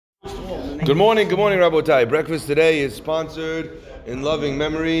Good morning, Rabotai. Breakfast today is sponsored in loving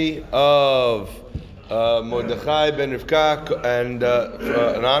memory of Mordechai ben Rivka and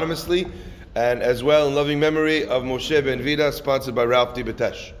anonymously, and as well in loving memory of Moshe ben Vida, sponsored by Ralph D.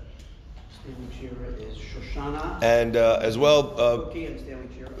 Batesh. And as well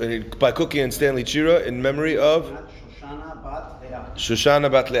by Cookie and Stanley Chira in memory of Shoshana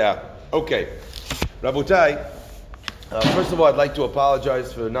Bat Leah. Okay, Rabotai. First of all, I'd like to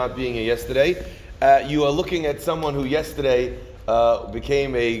apologize for not being here yesterday. You are looking at someone who yesterday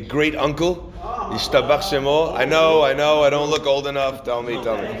became a great uncle. Yishtabach Shemo. I know, I don't look old enough. Tell me. All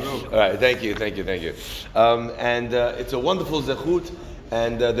right, thank you. And it's a wonderful zechut.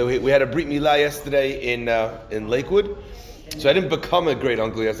 And we had a Brit Milah yesterday in Lakewood. So I didn't become a great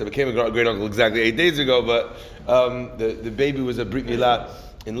uncle yesterday. I became a great uncle exactly 8 days ago. But the baby was a Brit Milah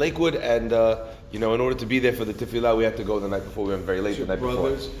in Lakewood, and in order to be there for the tefillah, we had to go the night before. We went very late the night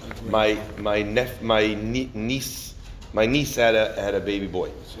before. My niece had a baby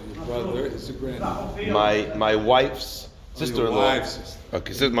boy. So your brother is a granddaughter. My wife's sister-in-law.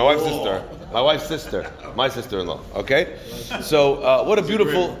 Okay, so my wife's sister, my sister-in-law. Okay, so what a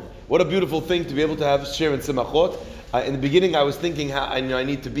beautiful thing to be able to have share in simachot. In the beginning, I was thinking how I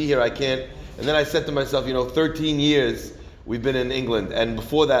need to be here. I can't, and then I said to myself, 13 years. We've been in England, and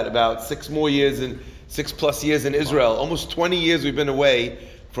before that, about 6 plus years in Israel. Almost 20 years we've been away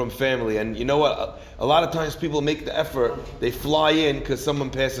from family. And you know what? A lot of times people make the effort. They fly in because someone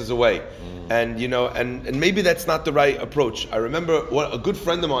passes away, and and maybe that's not the right approach. I remember a good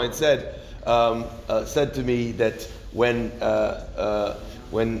friend of mine said to me that when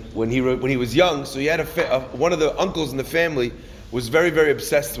he was young, so he had one of the uncles in the family was very, very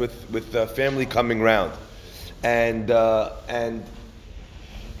obsessed with family coming round. And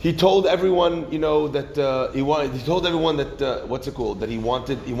he told everyone, that he told everyone that what's it called? That he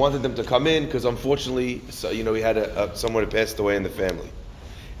wanted them to come in because unfortunately, he had someone who passed away in the family.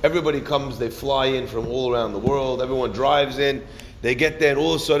 Everybody comes, they fly in from all around the world. Everyone drives in. They get there, and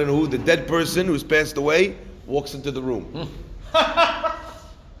all of a sudden, the dead person who's passed away walks into the room.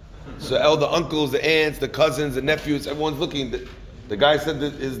 So all the uncles, the aunts, the cousins, the nephews, everyone's looking. The guy said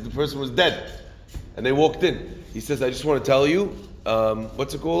that the person was dead. And they walked in. He says, I just want to tell you,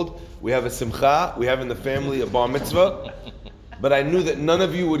 what's it called? We have a simcha. We have in the family a bar mitzvah. But I knew that none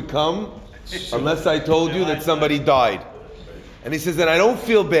of you would come unless I told you that somebody died. And he says, and I don't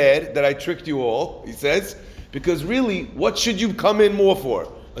feel bad that I tricked you all, he says, because really, what should you come in more for?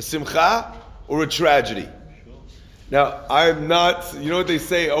 A simcha or a tragedy? Now, I'm not, what they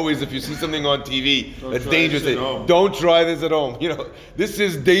say always, if you see something on TV that's dangerous, don't try this at home. This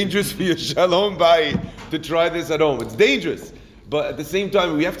is dangerous for your shalom bayit to try this at home. It's dangerous. But at the same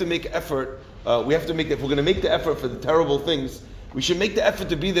time, we have to make effort. If we're going to make the effort for the terrible things, we should make the effort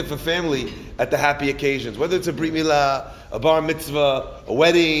to be there for family at the happy occasions. Whether it's a brit milah, a bar mitzvah, a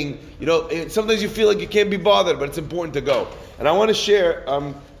wedding, sometimes you feel like you can't be bothered, but it's important to go. And I want to share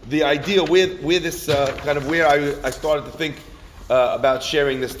the idea where this where I started to think about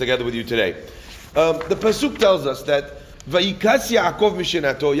sharing this together with you today. The pasuk tells us that Vayikas Yaakov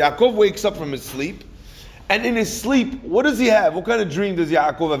Mishinato. Yaakov wakes up from his sleep, and in his sleep, what does he have? What kind of dream does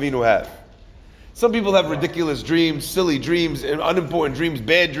Yaakov Avinu have? Some people have ridiculous dreams, silly dreams, unimportant dreams,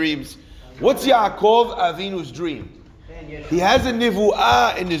 bad dreams. What's Yaakov Avinu's dream? He has a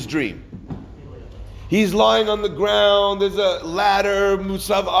nivu'ah in his dream. He's lying on the ground. There's a ladder.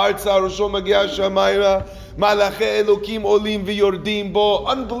 Musav arza rosho magia shamayra malache elokim olim v'yordim bo.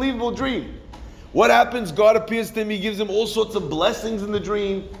 Unbelievable dream. What happens? God appears to him. He gives him all sorts of blessings in the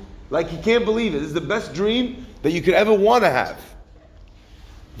dream, like he can't believe it. This is the best dream that you could ever want to have.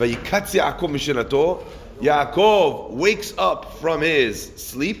 Vayikatz Yaakov mishinato. Yaakov wakes up from his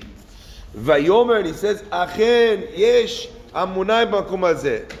sleep. Vayomer, and he says, Achen yesh amunai b'makom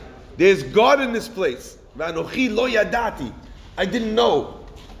hazeh. There's God in this place. Va'anochi lo yadati. I didn't know.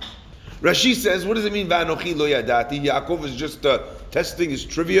 Rashi says, what does it mean, Va'anochi lo yadati? Yaakov is just testing his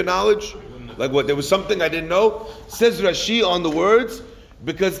trivia knowledge. Like what? There was something I didn't know? Says Rashi on the words,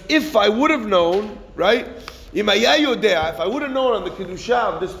 because if I would have known, right? If I would have known on the Kedusha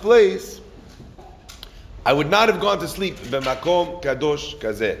of this place, I would not have gone to sleep. B'makom kadosh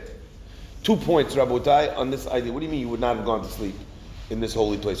kazeh. 2 points, Rabotai, on this idea. What do you mean you would not have gone to sleep in this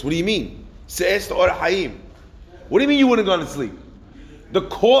holy place? What do you mean? Se'est or hayim. What do you mean you wouldn't have gone to sleep? The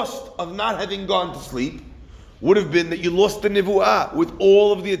cost of not having gone to sleep would have been that you lost the nivu'ah with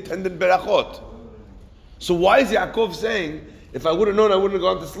all of the attendant berachot. So why is Yaakov saying, if I would have known, I wouldn't have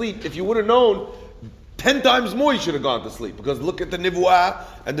gone to sleep? If you would have known, 10 times more you should have gone to sleep. Because look at the nivu'ah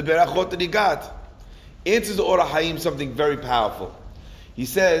and the berachot that he got. Answers the Or HaHaim something very powerful. He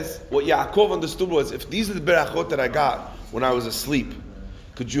says, what Yaakov understood was, if these are the berachot that I got when I was asleep,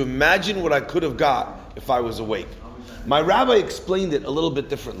 could you imagine what I could have got if I was awake? My rabbi explained it a little bit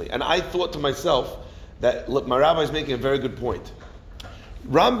differently, and I thought to myself that, look, my rabbi is making a very good point.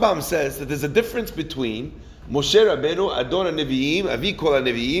 Rambam says that there's a difference between Moshe Rabbeinu, Adon HaNevi'im, Avi Kol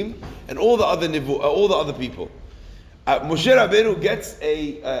HaNevi'im, and all the other people. Moshe Rabbeinu gets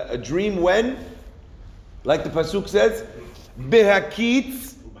a dream when, like the pasuk says,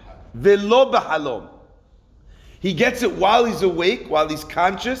 Behakitz velo b'halom. He gets it while he's awake, while he's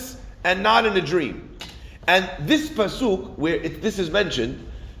conscious, and not in a dream. And this pasuk, where this is mentioned,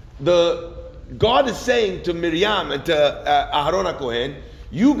 God is saying to Miriam and to Aharon HaKohen,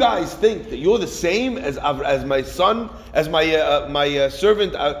 you guys think that you're the same as my son, as my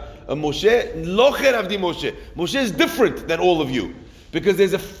servant Moshe? Locher avdi Moshe. Moshe is different than all of you, because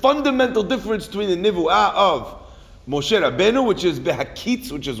there's a fundamental difference between the nivu'ah of Moshe Rabbeinu, which is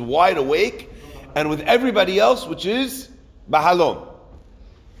behakitz, which is wide awake, and with everybody else, which is bahalom.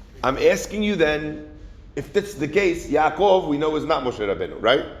 I'm asking you then, if that's the case, Yaakov, we know, is not Moshe Rabbeinu,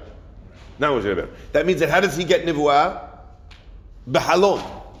 right? Not Moshe Rabbeinu. That means that how does he get nivu'ah? Bahalom.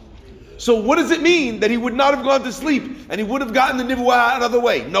 So what does it mean that he would not have gone to sleep and he would have gotten the nivu'ah another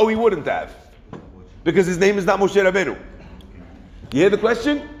way? No, he wouldn't have. Because his name is not Moshe Rabbeinu. You hear the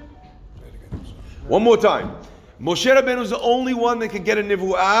question? One more time. Moshe Rabbeinu is the only one that can get a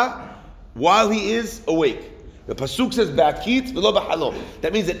nivu'ah while he is awake. The pasuk says ba'akit v'lo b'halom.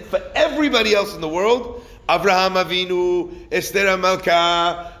 That means that for everybody else in the world, Avraham Avinu, Esther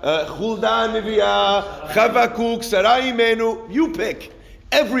HaMalka, Hulda Nevi'ah, Chavakuk, Sarai Imenu, you pick.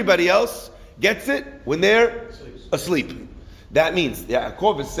 Everybody else gets it when they're asleep. That means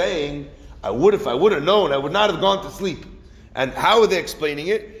Yaakov is saying, if I would have known, I would not have gone to sleep. And how are they explaining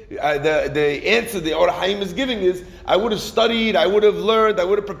it? The answer the Or HaHaim is giving is, I would have studied, I would have learned, I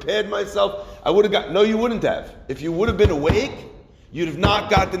would have prepared myself, no, you wouldn't have. If you would have been awake, you'd have not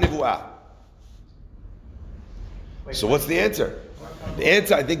got the nivu'ah. So what's the answer? The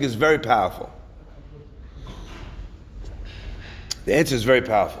answer, I think, is very powerful. The answer is very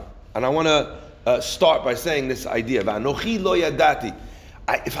powerful. And I want to start by saying this idea. V'anochi lo yadati.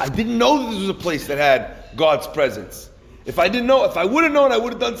 If I didn't know that this was a place that had God's presence, if I would have known, I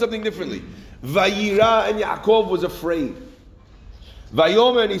would have done something differently. Vayira, and Yaakov was afraid.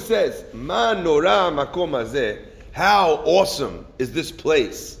 Vayomer, and he says, Ma nora makom hazeh. How awesome is this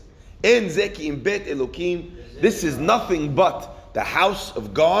place? En zeki im bet Elokim. This is nothing but the house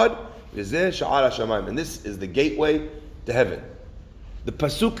of God. And this is the gateway to heaven. The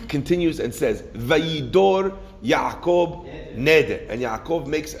pasuk continues and says, Vayidor Yaakov neder. And Yaakov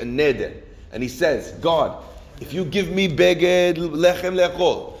makes a neder. And he says, God, if you give me beged lechem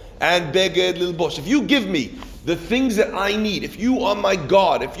lechol and beged lilbosh, if you give me the things that I need, if you are my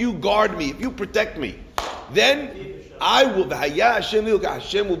God, if you guard me, if you protect me, then I will,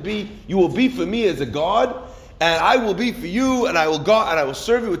 Hashem will be, you will be for me as a God, and I will be for you, and I will guard, and I will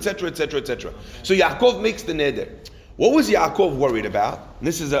serve you, etc., etc., etc. So Yaakov makes the neder. What was Yaakov worried about? And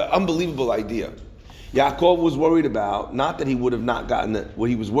this is an unbelievable idea. Yaakov was worried about, not that he would have not gotten it, what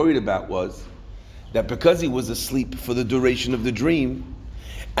he was worried about was that because he was asleep for the duration of the dream,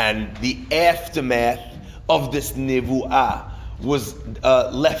 and the aftermath of this nivu'ah was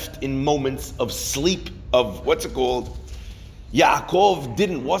left in moments of sleep, of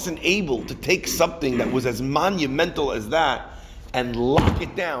Yaakov wasn't able to take something that was as monumental as that and lock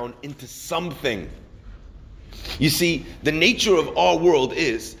it down into something. You see, the nature of our world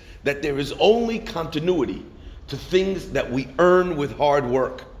is that there is only continuity to things that we earn with hard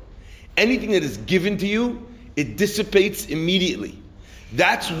work. Anything that is given to you, it dissipates immediately.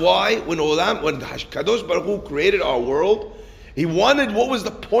 That's why when Kadosh Baruch Hu created our world, He wanted, what was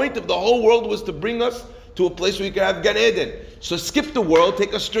the point of the whole world, was to bring us to a place where you could have Gan Eden. So skip the world,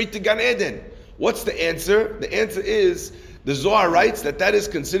 take us straight to Gan Eden. What's the answer? The answer is, the Zohar writes that is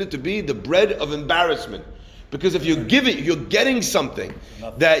considered to be the bread of embarrassment. Because if you're getting something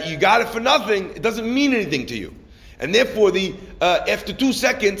that you got it for nothing, it doesn't mean anything to you. And therefore, after 2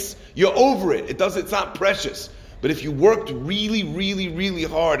 seconds, you're over it. It's not precious. But if you worked really, really, really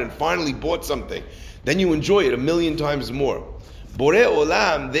hard and finally bought something, then you enjoy it 1,000,000 times more. Borei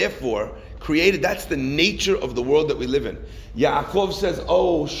Olam, therefore, created, that's the nature of the world that we live in. Yaakov says,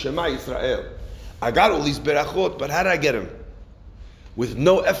 oh, Shema Yisrael, I got all these berachot, but how did I get them? With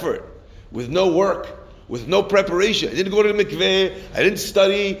no effort, with no work, with no preparation. I didn't go to the mikveh, I didn't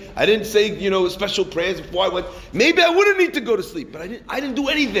study, I didn't say, special prayers before I went. Maybe I wouldn't need to go to sleep, but I didn't do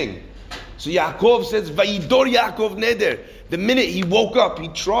anything. So Yaakov says, Vayidor Yaakov neder. The minute he woke up, he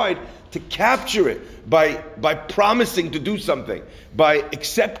tried to capture it by promising to do something, by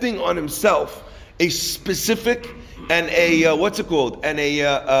accepting on himself a specific and a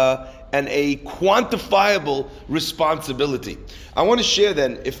quantifiable responsibility. I want to share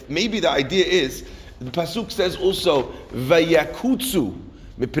then, if maybe the idea is, the pasuk says also, Vayakutsu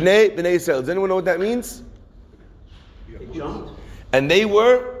mipnei bnei Yisrael. Does anyone know what that means? And they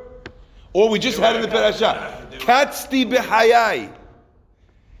were, or we just had in the parasha, Katzti b'hayai.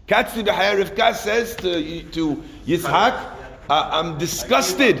 Katzti b'hayai. Rivka says to Yitzhak, I'm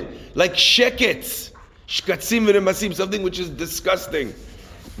disgusted, like sheketz, shkatzim v'remasim, something which is disgusting.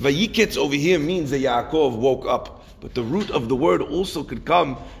 Vayiketz over here means that Yaakov woke up. But the root of the word also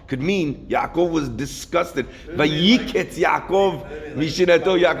could mean Yaakov was disgusted. Vayiketz Yaakov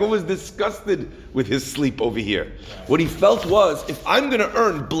mishinato. Yaakov was disgusted with his sleep over here. What he felt was, if I'm going to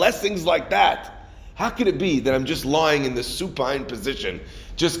earn blessings like that, how could it be that I'm just lying in the supine position,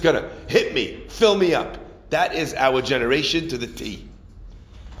 just going to hit me, fill me up? That is our generation to the T.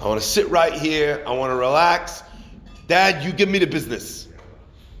 I want to sit right here. I want to relax. Dad, you give me the business.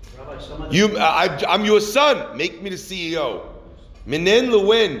 I'm your son. Make me the CEO. Minen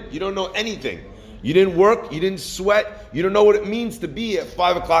Lewin. You don't know anything. You didn't work. You didn't sweat. You don't know what it means to be at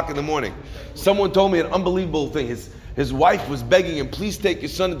 5 o'clock in the morning. Someone told me an unbelievable thing. His wife was begging him, please take your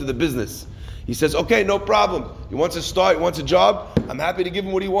son into the business. He says, okay, no problem. He wants to start. He wants a job. I'm happy to give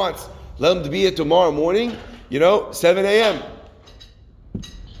him what he wants. Let him to be here tomorrow morning, 7 a.m.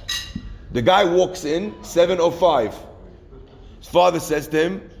 The guy walks in, 7:05. His father says to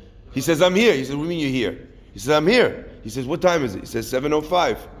him, he says, I'm here. He says, what do you mean you're here? He says, I'm here. He says, what time is it? He says,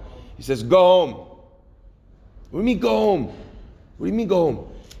 7:05. He says, go home. What do you mean go home? What do you mean go home?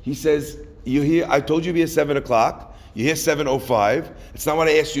 He says, you're here. I told you to be at 7 o'clock. You're here 7:05. It's not what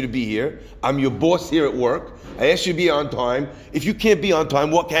I asked you to be here. I'm your boss here at work. I asked you to be on time. If you can't be on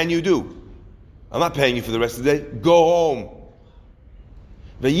time, what can you do? I'm not paying you for the rest of the day. Go home.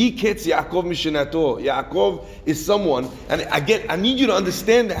 Vayiketz Yaakov mishinato. Yaakov is someone, and I need you to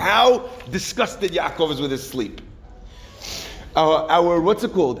understand how disgusted Yaakov is with his sleep. Our what's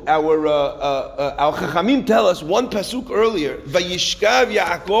it called? Our Chachamim tell us one pasuk earlier. Vayishkav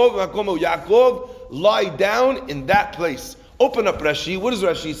Yaakov makomo. Yaakov lie down in that place. Open up Rashi. What does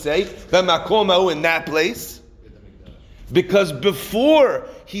Rashi say? V'makomo, in that place. Because before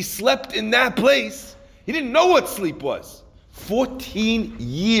he slept in that place, he didn't know what sleep was. 14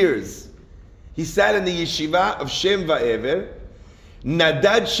 years. He sat in the yeshiva of Shem Va'ever.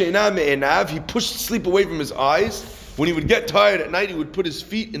 Nadad Shena Me'enav. He pushed sleep away from his eyes. When he would get tired at night, he would put his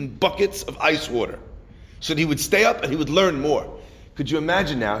feet in buckets of ice water. So that he would stay up and he would learn more. Could you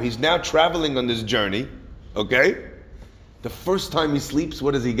imagine now? He's now traveling on this journey. Okay? The first time he sleeps,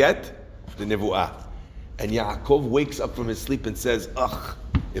 what does he get? The Nevu'ah. And Yaakov wakes up from his sleep and says, ugh,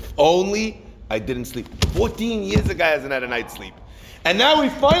 if only I didn't sleep. 14 years the guy hasn't had a night's sleep. And now he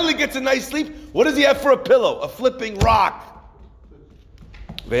finally gets a night's sleep. What does he have for a pillow? A flipping rock.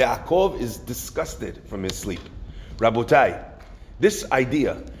 Yaakov is disgusted from his sleep. Rabotai, this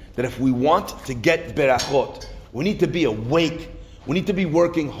idea that if we want to get berachot, we need to be awake. We need to be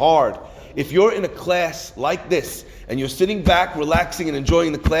working hard. If you're in a class like this and you're sitting back, relaxing and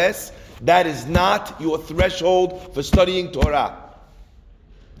enjoying the class, that is not your threshold for studying Torah.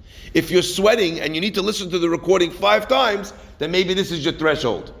 If you're sweating and you need to listen to the recording 5 times, then maybe this is your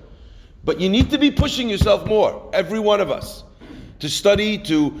threshold. But you need to be pushing yourself more, every one of us, to study,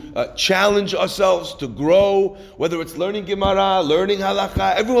 to challenge ourselves, to grow, whether it's learning Gemara, learning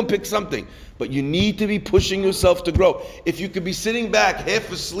Halakha, everyone picks something. But you need to be pushing yourself to grow. If you could be sitting back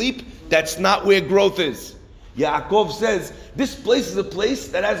half asleep, that's not where growth is. Yaakov says, this place is a place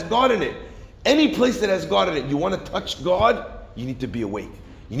that has God in it. Any place that has God in it, you want to touch God, you need to be awake.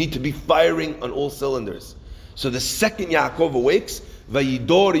 You need to be firing on all cylinders. So the second Yaakov awakes,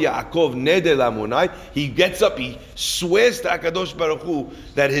 Vayidor Yaakov neder lamonai, he gets up, he swears to HaKadosh Baruch Hu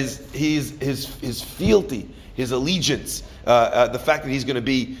that his fealty, his allegiance, the fact that he's going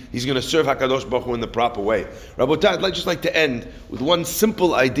to serve HaKadosh Baruch Hu in the proper way. Rabotai, I'd just like to end with one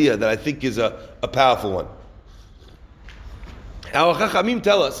simple idea that I think is a powerful one. Our Chachamim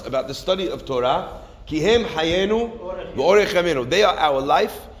tell us about the study of Torah. Kihem hayenu v'orech yamenu. They are our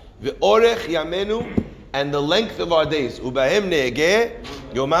life, v'orech yamenu, and the length of our days. Ubahem ne'egeh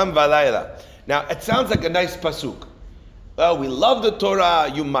yomam v'alayla. Now, it sounds like a nice pasuk. Well, we love the Torah.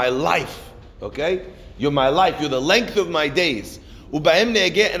 You're my life. Okay? You're my life. You're the length of my days. Ubahem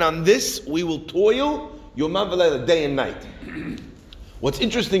ne'egeh, and on this we will toil yomam v'alayla, day and night. What's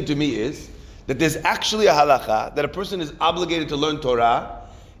interesting to me is that there's actually a halacha that a person is obligated to learn Torah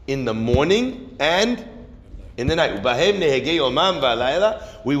in the morning and in the night.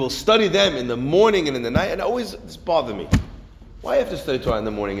 We will study them in the morning and in the night. And always this bothered me. Why have to study Torah in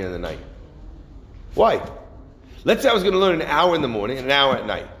the morning and in the night? Why? Let's say I was going to learn an hour in the morning and an hour at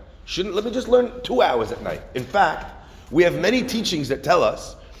night. Let me just learn 2 hours at night. In fact, we have many teachings that tell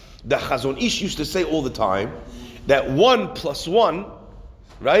us that Chazon Ish used to say all the time that 1 plus 1,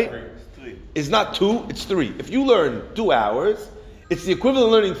 right, is not 2, it's 3. If you learn 2 hours, it's the equivalent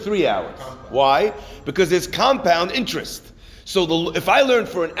of learning 3 hours. Why? Because there's compound interest. So if I learn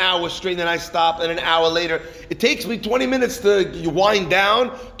for an hour straight and then I stop and an hour later, it takes me 20 minutes to wind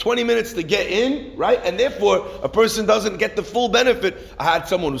down, 20 minutes to get in, right? And therefore, a person doesn't get the full benefit. I had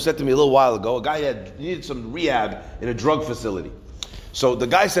someone who said to me a little while ago, a guy needed some rehab in a drug facility. So the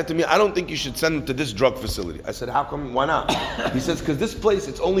guy said to me, I don't think you should send him to this drug facility. I said, how come? Why not? He says, because this place,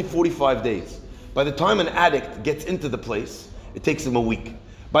 it's only 45 days. By the time an addict gets into the place, it takes him a week.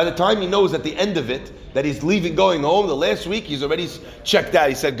 By the time he knows at the end of it that he's leaving, going home, the last week he's already checked out.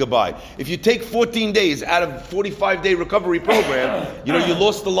 He said goodbye. If you take 14 days out of a 45-day recovery program, you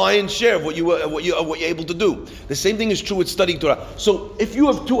lost the lion's share of what you're able to do. The same thing is true with studying Torah. So if you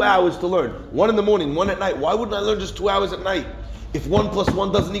have 2 hours to learn, 1 in the morning, 1 at night, why wouldn't I learn just 2 hours at night? If 1 plus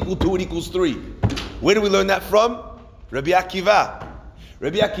 1 doesn't equal 2, it equals 3. Where do we learn that from? Rabbi Akiva.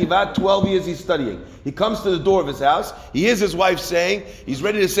 Rabbi Akiva, 12 years he's studying. He comes to the door of his house. He hears his wife saying, he's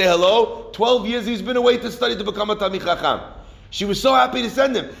ready to say hello. 12 years he's been away to study to become a Talmid Chacham. She was so happy to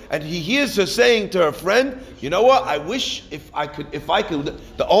send him. And he hears her saying to her friend, you know what, I wish if I could,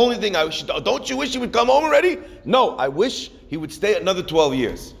 the only thing don't you wish he would come home already? No, I wish he would stay another 12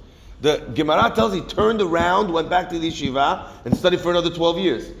 years. The Gemara tells he turned around, went back to the yeshiva, and studied for another 12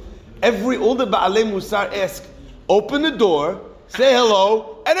 years. All the Ba'alei Musar ask, open the door, say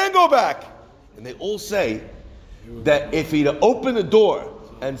hello, and then go back. And they all say that if he'd opened the door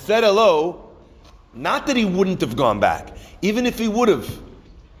and said hello, not that he wouldn't have gone back, even if he would have,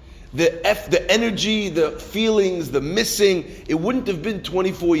 the energy, the feelings, the missing, it wouldn't have been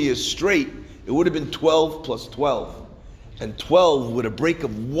 24 years straight. It would have been 12 plus 12. And 12 with a break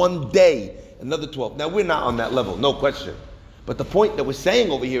of 1 day, another 12. Now we're not on that level, no question. But the point that we're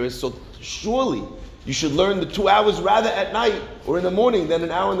saying over here is, so surely you should learn the 2 hours rather at night or in the morning than an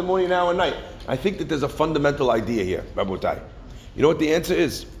hour in the morning, an hour at night. I think that there's a fundamental idea here, Rabotai. You know what the answer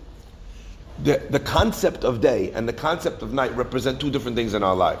is? The concept of day and the concept of night represent 2 different things in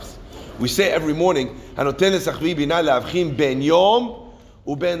our lives. We say every morning, that's a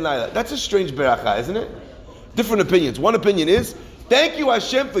strange beracha, isn't it? Different opinions. One opinion is, thank you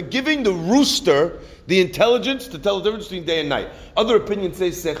Hashem for giving the rooster the intelligence to tell the difference between day and night. Other opinions say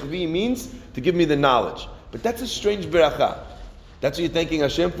sechvi means to give me the knowledge. But that's a strange beracha. That's what you're thanking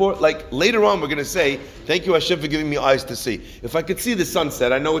Hashem for? Like later on we're going to say, thank you Hashem for giving me eyes to see. If I could see the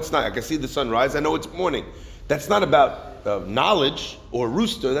sunset, I know it's night. I can see the sunrise, I know it's morning. That's not about knowledge or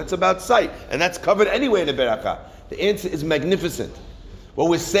rooster, that's about sight. And that's covered anyway in the beracha. The answer is magnificent. What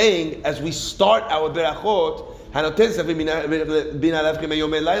we're saying as we start our berachot,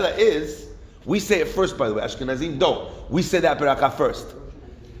 is, we say it first, by the way. Ashkenazim don't. We say that beracha first.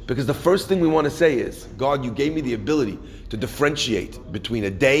 Because the first thing we want to say is, God, you gave me the ability to differentiate between a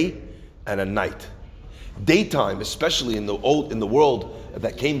day and a night. Daytime, especially in the world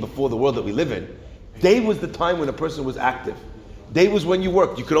that came before the world that we live in, day was the time when a person was active. Day was when you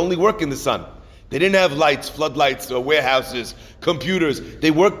worked. You could only work in the sun. They didn't have lights, floodlights, or warehouses, computers. They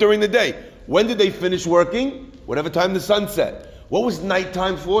worked during the day. When did they finish working? Whatever time the sun set. What was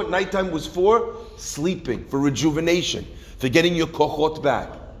nighttime for? Nighttime was for sleeping, for rejuvenation, for getting your kochot back.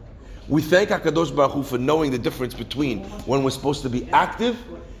 We thank HaKadosh Baruch Hu for knowing the difference between when we're supposed to be active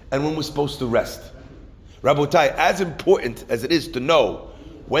and when we're supposed to rest. Rabotai, as important as it is to know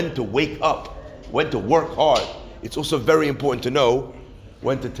when to wake up, when to work hard, it's also very important to know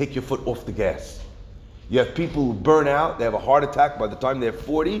when to take your foot off the gas. You have people who burn out, they have a heart attack by the time they're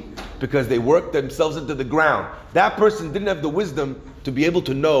 40 because they worked themselves into the ground. That person didn't have the wisdom to be able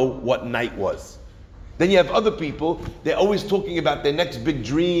to know what night was. Then you have other people, they're always talking about their next big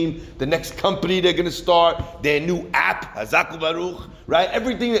dream, the next company they're going to start, their new app, Hazaku Baruch, right?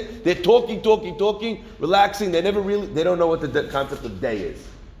 Everything that they're talking, relaxing, they don't know what the concept of day is.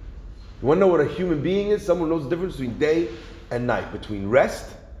 You want to know what a human being is? Someone knows the difference between day and night, between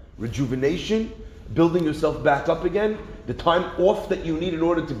rest, rejuvenation, building yourself back up again, the time off that you need in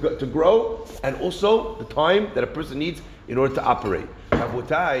order to grow, and also the time that a person needs in order to operate.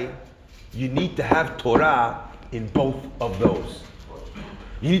 Rabotai, you need to have Torah in both of those.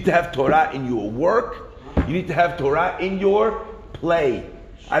 You need to have Torah in your work. You need to have Torah in your play.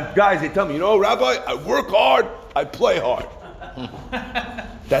 I have guys, they tell me, Rabbi, I work hard, I play hard.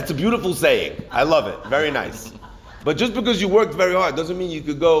 That's a beautiful saying. I love it. Very nice. But just because you worked very hard doesn't mean you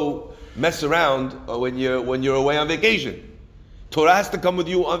could go mess around when you're away on vacation. Torah has to come with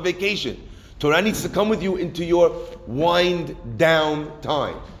you on vacation. Torah needs to come with you into your wind down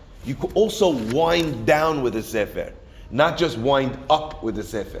time. You could also wind down with the Sefer, not just wind up with the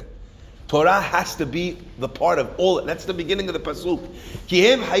Sefer. Torah has to be the part of all. That's the beginning of the pasuk.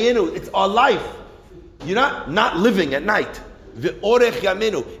 Kihem hayenu. It's our life. You're not living at night. Ve'orech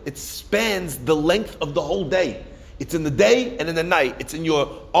yamenu. It spans the length of the whole day. It's in the day and in the night. It's in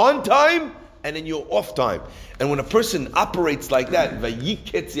your on time and in your off time. And when a person operates like that,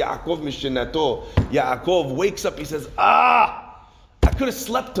 Vayiketz Yaakov Mishinato, Yaakov wakes up, he says, I could have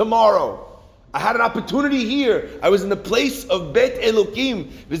slept tomorrow. I had an opportunity here. I was in the place of Bet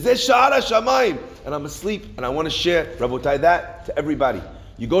Elokim, V'zeh Sha'ar HaShamayim, and I'm asleep, and I want to share, Rabotai, that to everybody.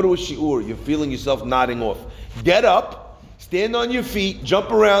 You go to a shi'ur, you're feeling yourself nodding off. Get up, stand on your feet,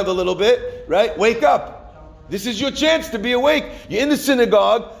 jump around a little bit, right? Wake up. This is your chance to be awake. You're in the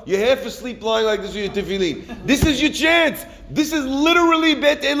synagogue, you're half asleep lying like this with your tefillin. This is your chance. This is literally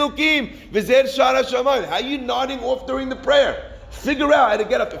Bet Elokim, V'zeh Sha'ar HaShamayim. How are you nodding off during the prayer? Figure out how to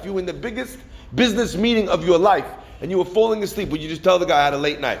get up. If you were in the biggest business meeting of your life and you were falling asleep, would you just tell the guy I had a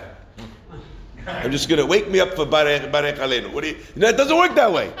late night? I'm just gonna wake me up for Barech Aleinu. It doesn't work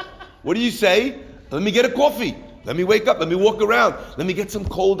that way. What do you say? Let me get a coffee. Let me wake up. Let me walk around. Let me get some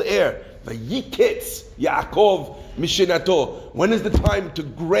cold air. Vayiketz Yaakov Mishinato. When is the time to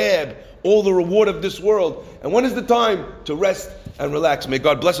grab all the reward of this world? And when is the time to rest and relax? May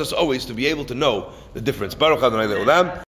God bless us always to be able to know the difference. Baruch Adonai Le'olam.